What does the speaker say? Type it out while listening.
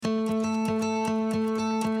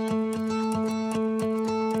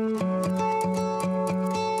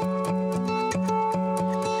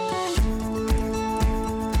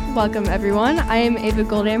Welcome, everyone. I am Ava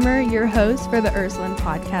Goldammer, your host for the Ursuline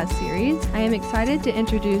podcast series. I am excited to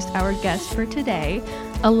introduce our guest for today,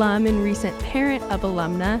 alum and recent parent of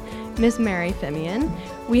alumna, Miss Mary Fimian.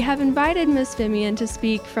 We have invited Miss Fimian to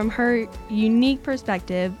speak from her unique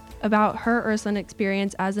perspective about her Ursuline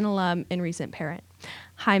experience as an alum and recent parent.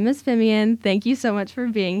 Hi, Miss Fimian. Thank you so much for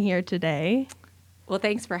being here today. Well,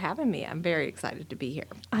 thanks for having me. I'm very excited to be here.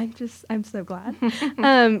 I'm so glad.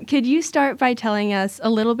 Could you start by telling us a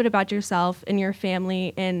little bit about yourself and your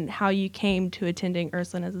family and how you came to attending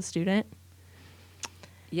Ursuline as a student?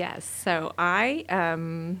 Yes. So I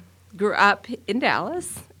grew up in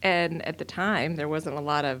Dallas, and at the time, there wasn't a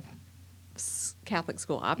lot of Catholic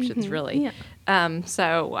school options, really. Yeah.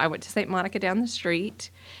 So I went to St. Monica down the street,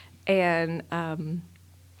 and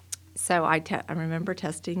so I remember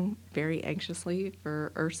testing very anxiously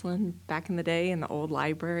for Ursuline back in the day in the old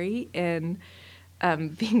library, and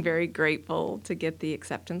being very grateful to get the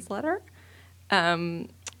acceptance letter. So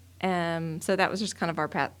that was just kind of our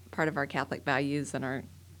part of our Catholic values and our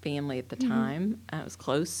family at the time. It was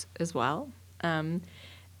close as well. And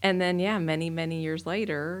then, many, many years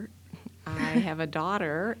later, I have a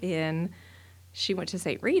daughter, and she went to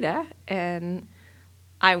St. Rita, and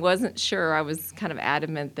I wasn't sure. I was kind of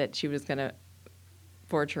adamant that she was going to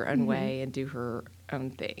forge her own way and do her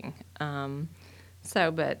own thing.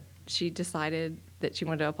 But she decided that she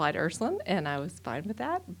wanted to apply to Ursuline, and I was fine with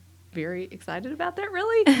that. Very excited about that,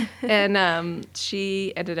 really. And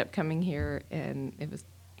she ended up coming here, and it was,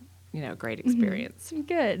 a great experience.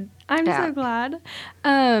 Good. I'm so glad.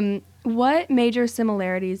 What major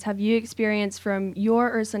similarities have you experienced from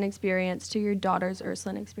your Ursuline experience to your daughter's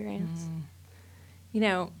Ursuline experience?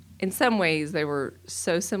 In some ways they were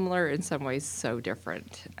so similar, in some ways so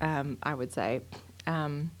different, I would say.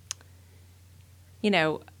 The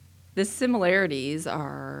similarities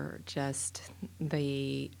are just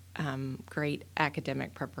the great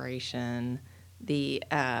academic preparation, the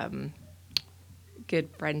good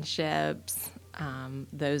friendships,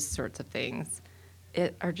 those sorts of things.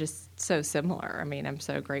 It are just so similar. I mean, I'm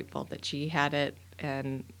so grateful that she had it,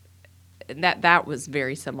 and that was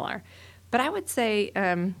very similar. But I would say,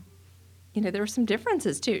 there were some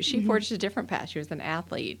differences, too. She forged a different path. She was an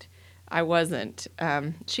athlete. I wasn't.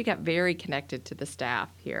 She got very connected to the staff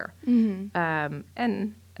here.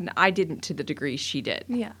 And I didn't to the degree she did.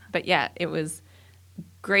 Yeah. But, it was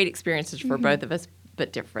great experiences for both of us,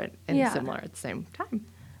 but different and similar at the same time.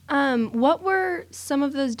 What were some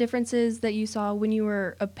of those differences that you saw when you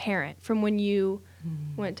were a parent from when you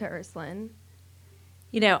went to Ursuline?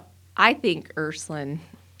 I think Ursuline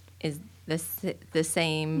is the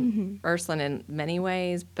same Ursuline in many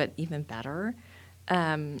ways, but even better,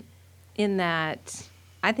 in that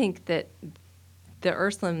I think that the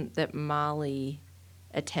Ursuline that Molly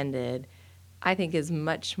attended, I think, is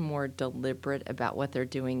much more deliberate about what they're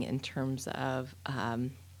doing in terms of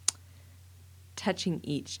touching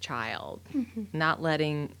each child, not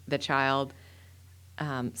letting the child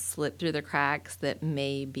slip through the cracks that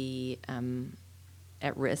may be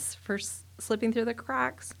at risk for slipping through the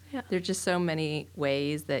cracks. Yeah. There's just so many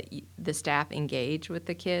ways that the staff engage with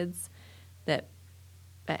the kids that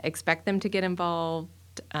expect them to get involved,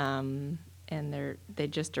 and they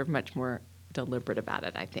just are much more deliberate about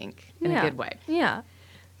it, I think, in a good way. Yeah.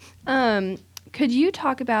 Could you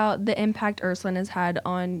talk about the impact Ursuline has had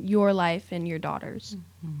on your life and your daughter's?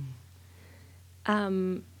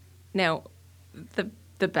 Now,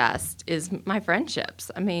 the best is my friendships.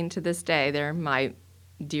 I mean, to this day, they're my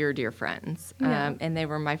dear, dear friends. Yeah. And they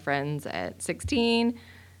were my friends at 16.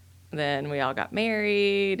 Then we all got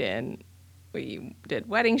married, and we did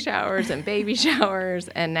wedding showers and baby showers,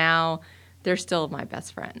 and now they're still my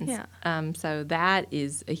best friends. Yeah. So that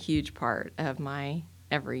is a huge part of my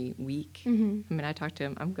every week. I mean, I talk to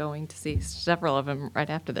them. I'm going to see several of them right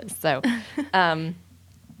after this. So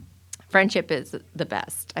friendship is the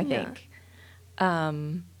best, I think.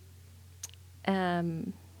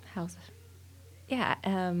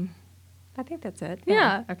 I think that's it.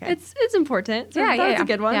 Yeah. Okay. It's important. So that's a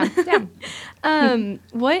good one. Yeah.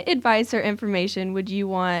 What advice or information would you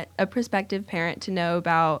want a prospective parent to know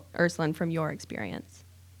about Ursuline from your experience?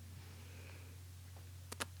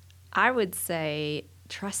 I would say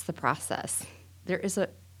trust the process. There is a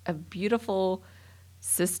beautiful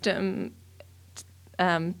system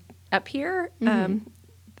up here. I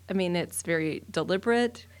mean, it's very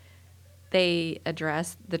deliberate. They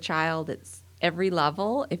address the child at every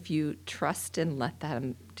level if you trust and let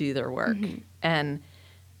them do their work. And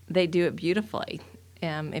they do it beautifully.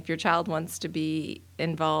 If your child wants to be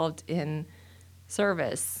involved in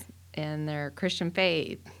service in their Christian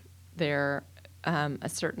faith, their a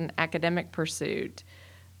certain academic pursuit,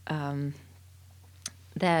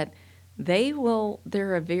 that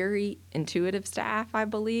they're a very intuitive staff, I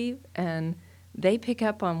believe, and they pick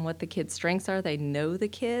up on what the kids' strengths are. They know the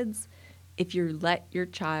kids if you let your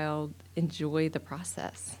child enjoy the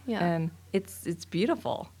process. Yeah. And it's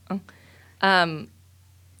beautiful. And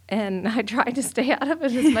I tried to stay out of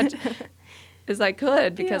it as much as I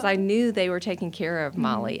could because I knew they were taking care of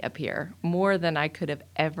Molly up here more than I could have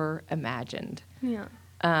ever imagined. Yeah.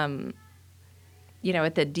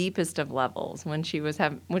 At the deepest of levels, when she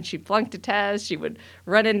flunked a test, she would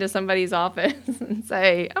run into somebody's office and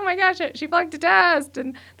say, "Oh my gosh, she flunked a test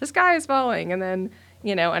and the sky is falling." And then,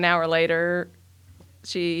 an hour later,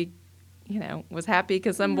 she, was happy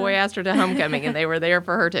because some boy asked her to homecoming and they were there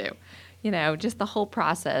for her too. Just the whole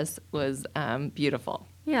process was beautiful.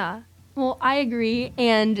 Yeah. Well, I agree.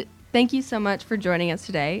 And thank you so much for joining us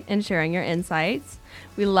today and sharing your insights.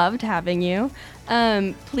 We loved having you.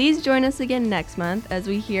 Please join us again next month as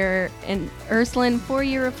we hear an Ursuline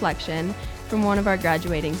 4-year reflection from one of our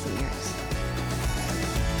graduating seniors.